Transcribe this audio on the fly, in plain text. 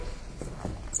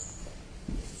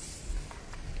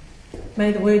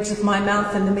May the words of my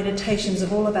mouth and the meditations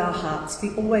of all of our hearts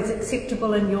be always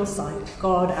acceptable in your sight,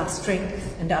 God, our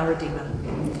strength and our Redeemer.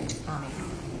 Amen.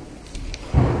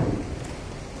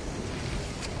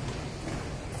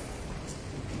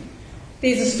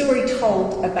 There's a story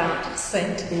told about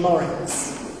St.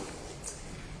 Lawrence.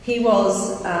 He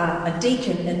was a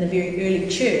deacon in the very early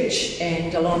church,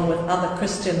 and along with other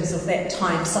Christians of that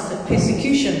time suffered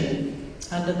persecution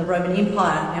under the Roman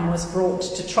Empire and was brought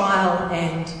to trial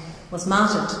and was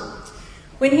martyred.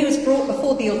 When he was brought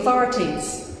before the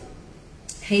authorities,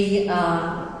 he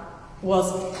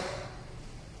was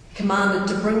commanded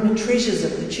to bring the treasures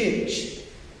of the church.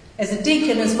 As a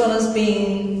deacon, as well as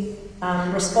being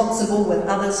responsible with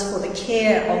others for the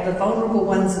care of the vulnerable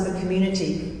ones in the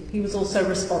community, he was also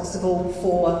responsible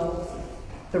for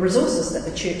the resources that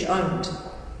the church owned.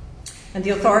 And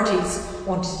the authorities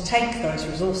wanted to take those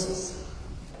resources.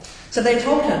 So they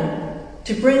told him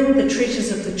to bring the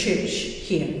treasures of the church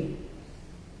here.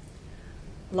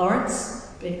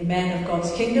 Lawrence, being a man of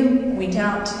God's kingdom, went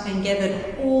out and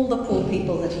gathered all the poor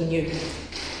people that he knew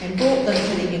and brought them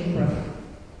to the emperor.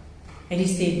 And he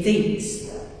said, "These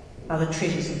are the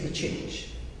treasures of the church."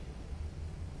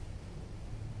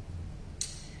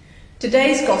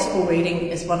 Today's gospel reading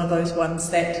is one of those ones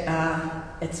that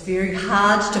it's very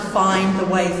hard to find the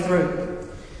way through.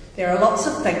 There are lots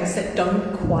of things that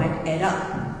don't quite add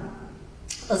up.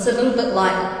 It's a little bit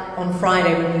like on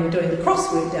Friday when we were doing the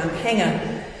crossword down at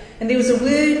Hanger, and there was a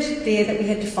word there that we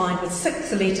had to find with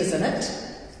 6 letters in it,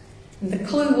 and the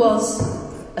clue was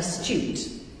astute.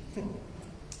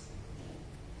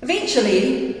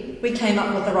 Eventually, we came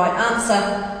up with the right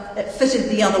answer. It fitted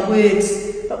the other words,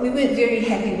 but we weren't very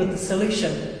happy with the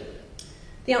solution.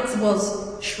 The answer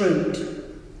was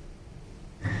shrewd.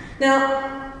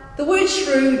 Now, the word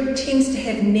shrewd tends to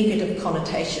have negative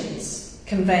connotations,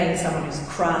 conveying someone who's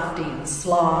crafty and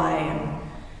sly and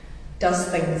does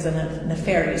things in a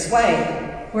nefarious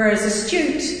way, whereas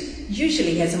astute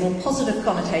usually has a more positive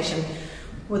connotation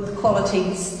with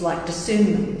qualities like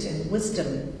discernment and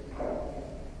wisdom.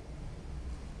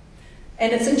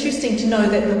 And it's interesting to know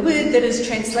that the word that is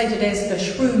translated as the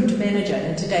shrewd manager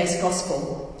in today's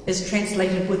gospel is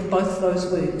translated with both those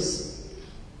words.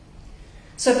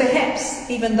 So perhaps,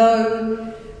 even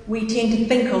though we tend to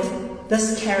think of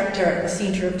this character at the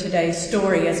centre of today's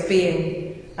story as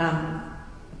being a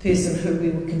person who we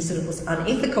would consider was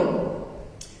unethical,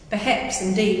 perhaps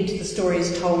indeed the story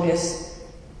is told as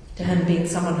to him being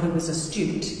someone who was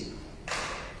astute,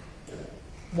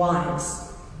 wise,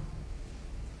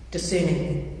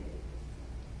 discerning.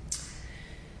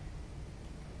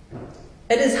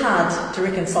 It is hard to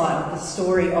reconcile the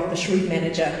story of the shrewd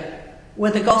manager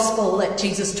with the gospel that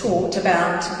Jesus taught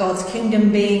about God's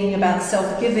kingdom being about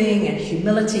self-giving and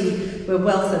humility, where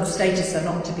wealth and status are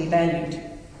not to be valued.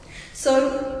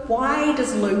 So why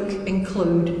does Luke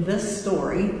include this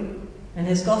story in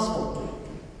his gospel?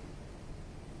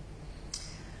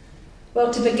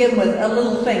 Well, to begin with, a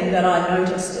little thing that I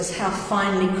noticed is how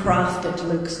finely crafted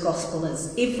Luke's gospel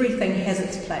is. Everything has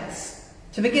its place.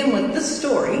 To begin with, this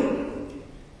story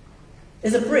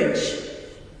is a bridge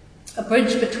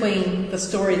between the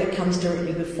story that comes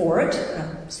directly before it,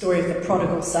 the story of the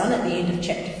prodigal son at the end of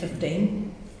chapter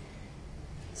 15.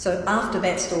 So after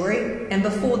that story, and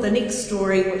before the next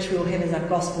story, which we'll have as our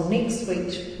gospel next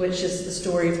week, which is the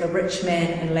story of the rich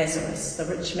man and Lazarus, the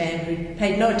rich man who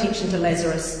paid no attention to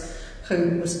Lazarus,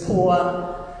 who was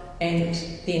poor, and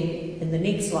then in the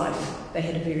next life they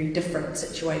had a very different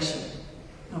situation.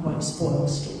 I won't spoil the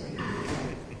story.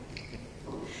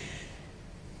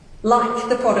 Like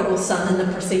the prodigal son in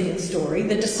the preceding story,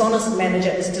 the dishonest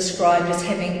manager is described as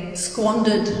having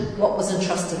squandered what was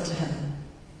entrusted to him.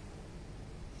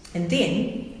 And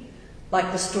then,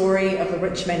 like the story of the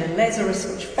rich man and Lazarus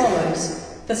which follows,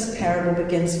 this parable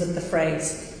begins with the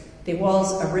phrase, "There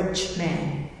was a rich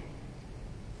man."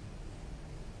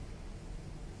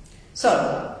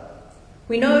 So,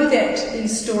 we know that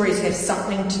these stories have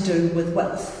something to do with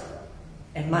wealth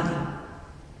and money.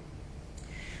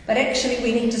 But actually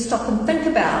we need to stop and think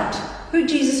about who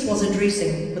Jesus was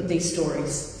addressing with these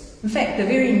stories. In fact, the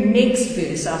very next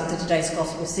verse after today's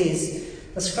gospel says,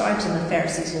 "The scribes and the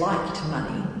Pharisees liked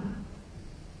money."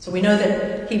 So we know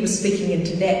that he was speaking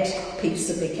into that piece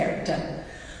of their character.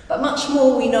 But much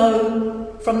more we know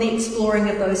from the exploring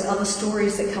of those other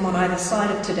stories that come on either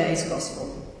side of today's gospel,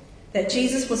 that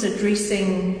Jesus was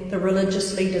addressing the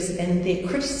religious leaders in their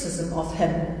criticism of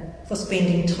him for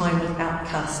spending time with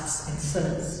outcasts and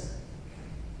sinners.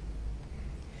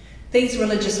 These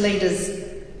religious leaders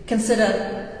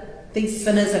consider these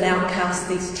sinners and outcasts,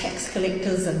 these tax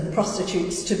collectors and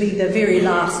prostitutes, to be the very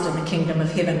last in the kingdom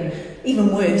of heaven.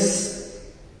 Even worse,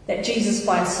 that Jesus,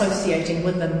 by associating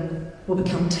with them, will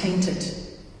become tainted,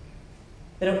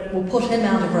 that it will put him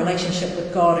out of relationship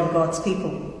with God and God's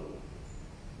people.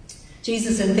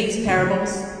 Jesus in these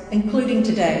parables, including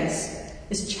today's,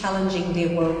 is challenging their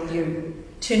worldview,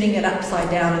 turning it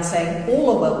upside down and saying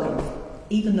all are welcome,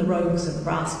 even the rogues and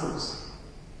rascals.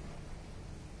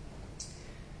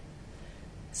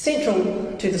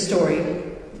 Central to the story,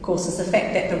 of course, is the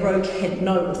fact that the rogue had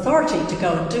no authority to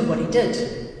go and do what he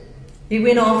did. He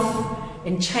went off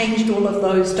and changed all of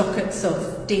those dockets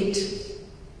of debt,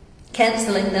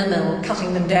 cancelling them or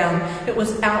cutting them down. It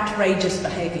was outrageous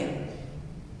behaviour.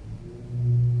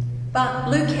 But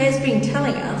Luke has been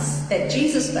telling us that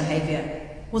Jesus' behaviour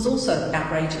was also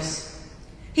outrageous.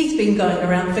 He's been going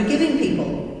around forgiving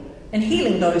people and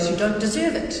healing those who don't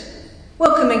deserve it,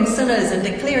 welcoming sinners and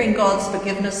declaring God's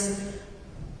forgiveness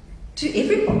to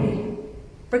everybody,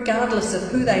 regardless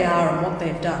of who they are and what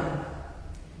they've done.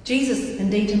 Jesus,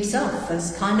 indeed himself,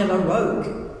 is kind of a rogue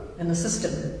in the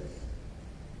system.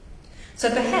 So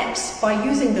perhaps by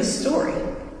using this story,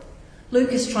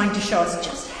 Luke is trying to show us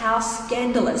just how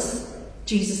scandalous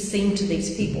Jesus seemed to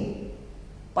these people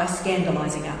by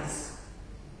scandalising us.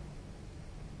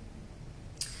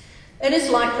 It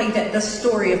is likely that this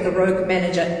story of the rogue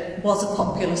manager was a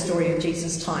popular story of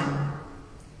Jesus' time.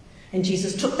 And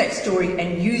Jesus took that story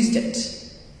and used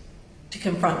it to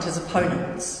confront his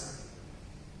opponents.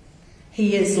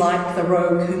 He is like the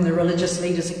rogue whom the religious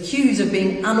leaders accuse of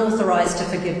being unauthorised to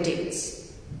forgive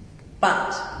debts.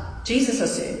 But Jesus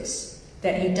asserts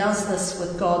that he does this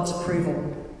with God's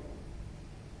approval.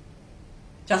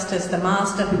 Just as the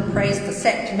master who praised the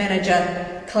sacked manager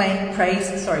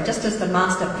just as the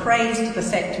master praised the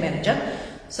sacked manager,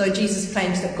 so Jesus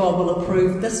claims that God will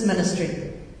approve this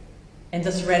ministry and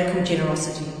this radical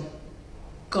generosity.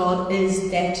 God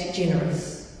is that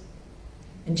generous,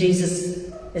 and Jesus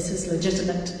is his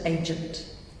legitimate agent.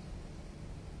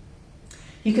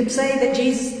 You could say that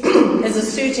Jesus is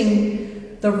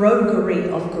asserting the roguery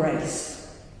of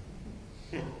grace.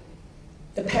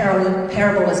 The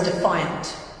parable is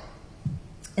defiant.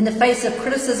 In the face of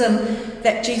criticism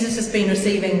that Jesus has been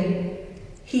receiving,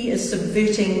 he is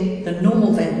subverting the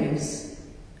normal values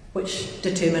which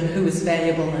determine who is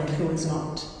valuable and who is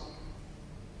not.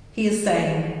 He is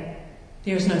saying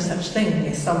there is no such thing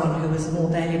as someone who is more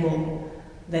valuable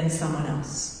than someone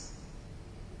else.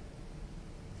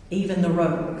 Even the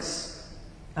rogues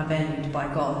are valued by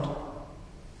God.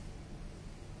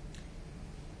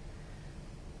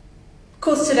 Of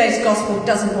course, today's gospel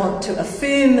doesn't want to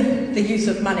affirm the use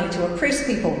of money to oppress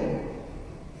people.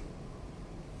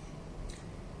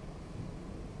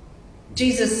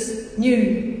 Jesus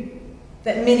knew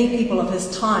that many people of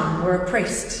his time were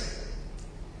oppressed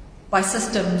by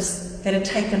systems that had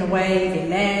taken away their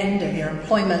land and their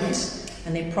employment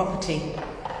and their property.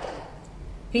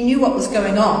 He knew what was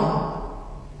going on.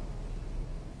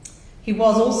 He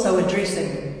was also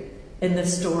addressing in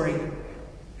this story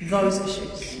those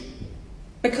issues,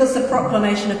 because the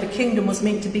proclamation of the kingdom was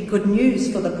meant to be good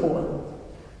news for the poor,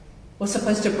 was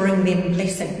supposed to bring them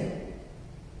blessing.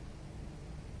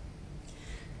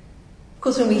 Of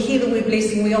course, when we hear the word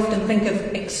blessing, we often think of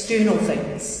external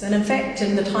things. And in fact,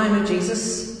 in the time of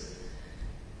Jesus,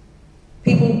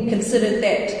 people considered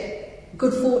that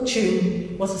good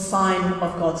fortune was a sign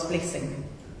of God's blessing.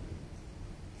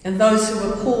 And those who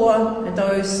were poor and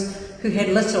those who had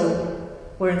little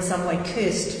were in some way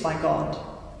cursed by God.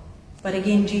 But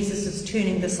again, Jesus is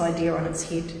turning this idea on its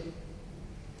head.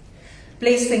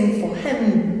 Blessing for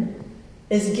him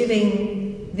is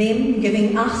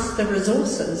giving us the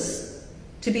resources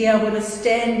to be able to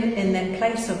stand in that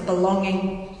place of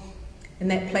belonging, in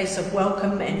that place of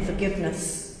welcome and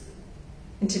forgiveness,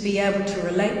 and to be able to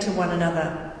relate to one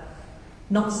another,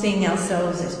 not seeing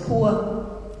ourselves as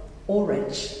poor or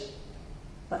rich,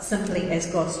 but simply as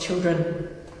God's children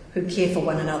who care for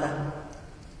one another.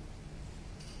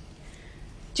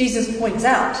 Jesus points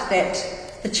out that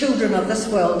the children of this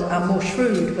world are more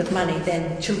shrewd with money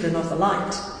than children of the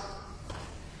light.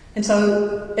 And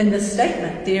so in this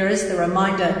statement, there is the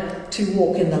reminder to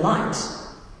walk in the light.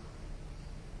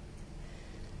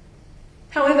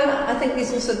 However, I think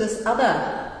there's also this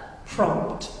other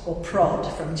prompt or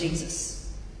prod from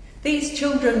Jesus. These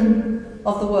children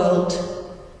of the world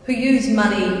who use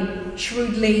money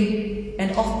shrewdly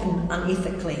and often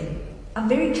unethically are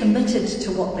very committed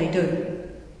to what they do.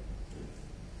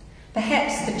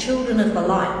 Perhaps the children of the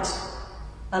light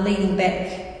are leaning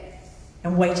back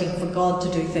and waiting for God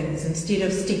to do things instead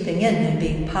of stepping in and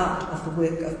being part of the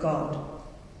work of God.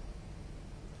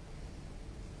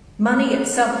 Money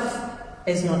itself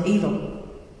is not evil.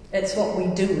 It's what we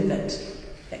do with it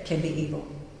that can be evil.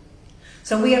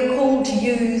 So we are called to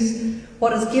use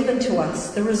what is given to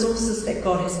us, the resources that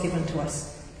God has given to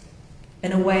us,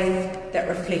 in a way that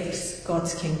reflects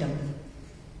God's kingdom.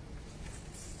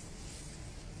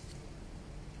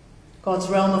 God's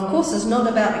realm, of course, is not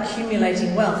about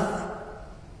accumulating wealth.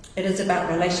 It is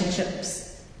about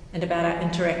relationships and about our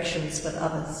interactions with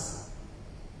others.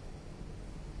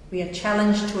 We are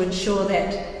challenged to ensure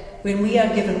that when we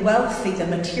are given wealth, either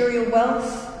material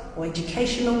wealth or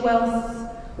educational wealth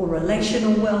or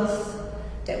relational wealth,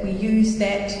 that we use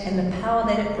that and the power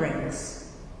that it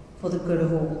brings for the good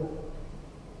of all.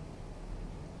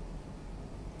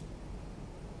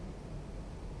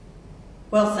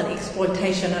 Wealth and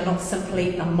exploitation are not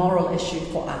simply a moral issue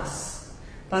for us,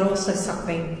 but also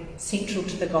something central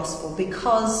to the gospel,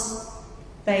 because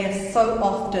they are so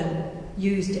often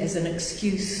used as an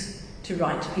excuse to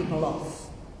write people off.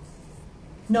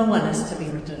 No one is to be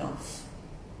written off.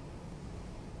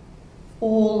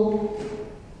 All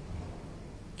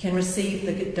can receive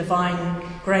the divine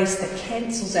grace that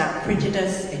cancels out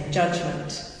prejudice and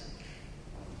judgment.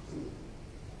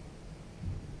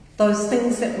 Those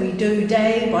things that we do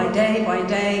day by day by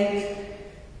day,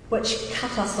 which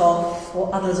cut us off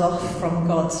or others off from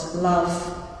God's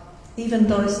love, even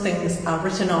those things are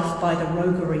written off by the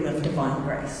roguery of divine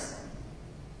grace.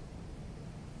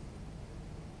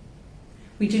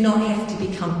 We do not have to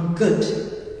become good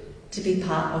to be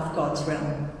part of God's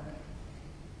realm.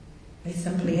 We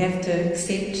simply have to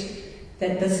accept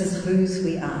that this is whose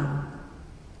we are.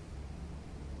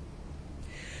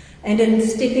 And in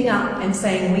stepping up and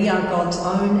saying we are God's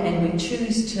own and we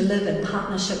choose to live in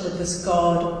partnership with this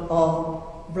God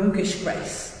of roguish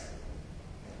grace,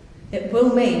 it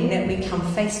will mean that we come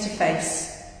face to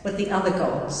face with the other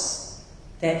gods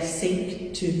that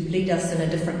seek to lead us in a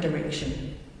different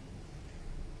direction.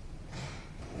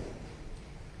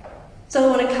 So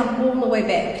I want to come all the way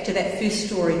back to that first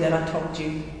story that I told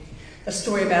you, the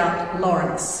story about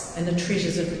Lawrence and the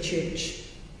treasures of the church.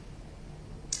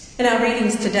 In our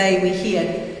readings today, we hear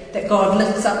that God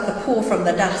lifts up the poor from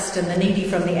the dust and the needy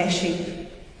from the ash heap.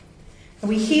 And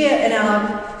we hear in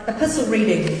our epistle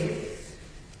reading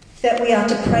that we are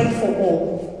to pray for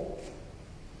all,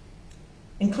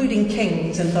 including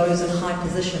kings and those in high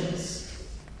positions.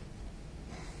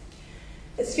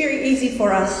 It's very easy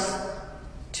for us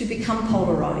to become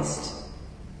polarised,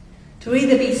 to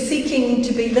either be seeking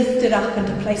to be lifted up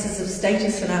into places of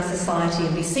status in our society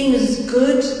and be seen as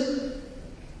good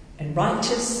and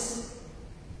righteous,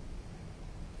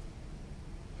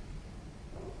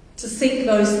 to seek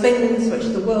those things which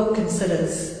the world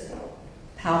considers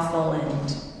powerful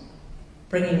and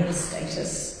bringing us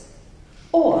status.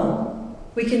 Or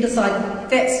we can decide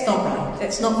that's not right,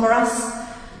 that's not for us.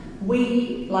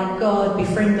 We, like God,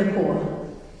 befriend the poor,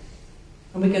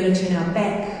 and we're going to turn our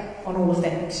back on all of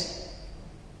that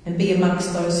and be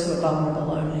amongst those who are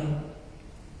vulnerable only.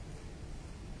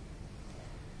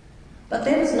 But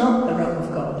that is not the realm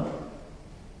of God.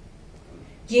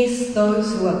 Yes, those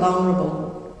who are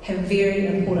vulnerable have very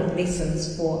important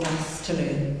lessons for us to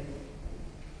learn.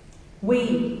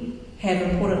 We have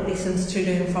important lessons to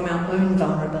learn from our own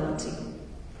vulnerability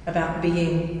about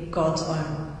being God's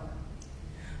own.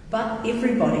 But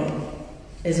everybody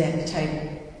is at the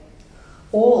table.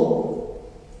 All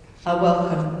are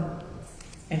welcome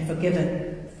and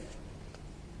forgiven.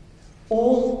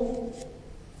 All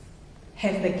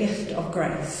have the gift of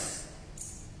grace.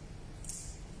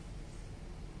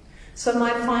 So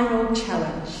my final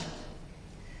challenge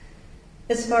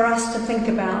is for us to think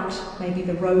about maybe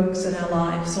the rogues in our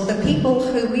lives, or the people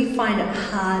who we find it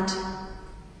hard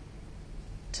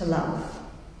to love.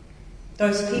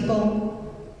 Those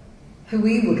people who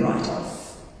we would write off.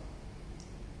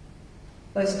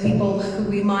 Those people who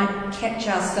we might catch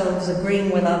ourselves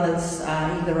agreeing with others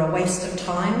are either a waste of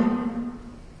time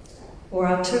or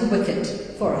are too wicked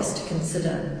for us to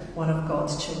consider one of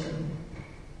God's children.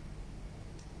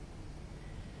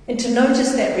 And to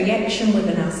notice that reaction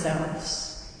within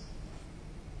ourselves.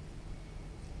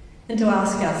 And to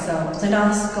ask ourselves and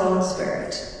ask God's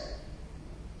Spirit,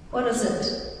 what is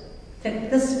it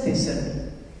that this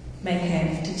person may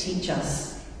have to teach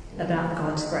us about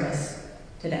God's grace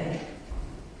today?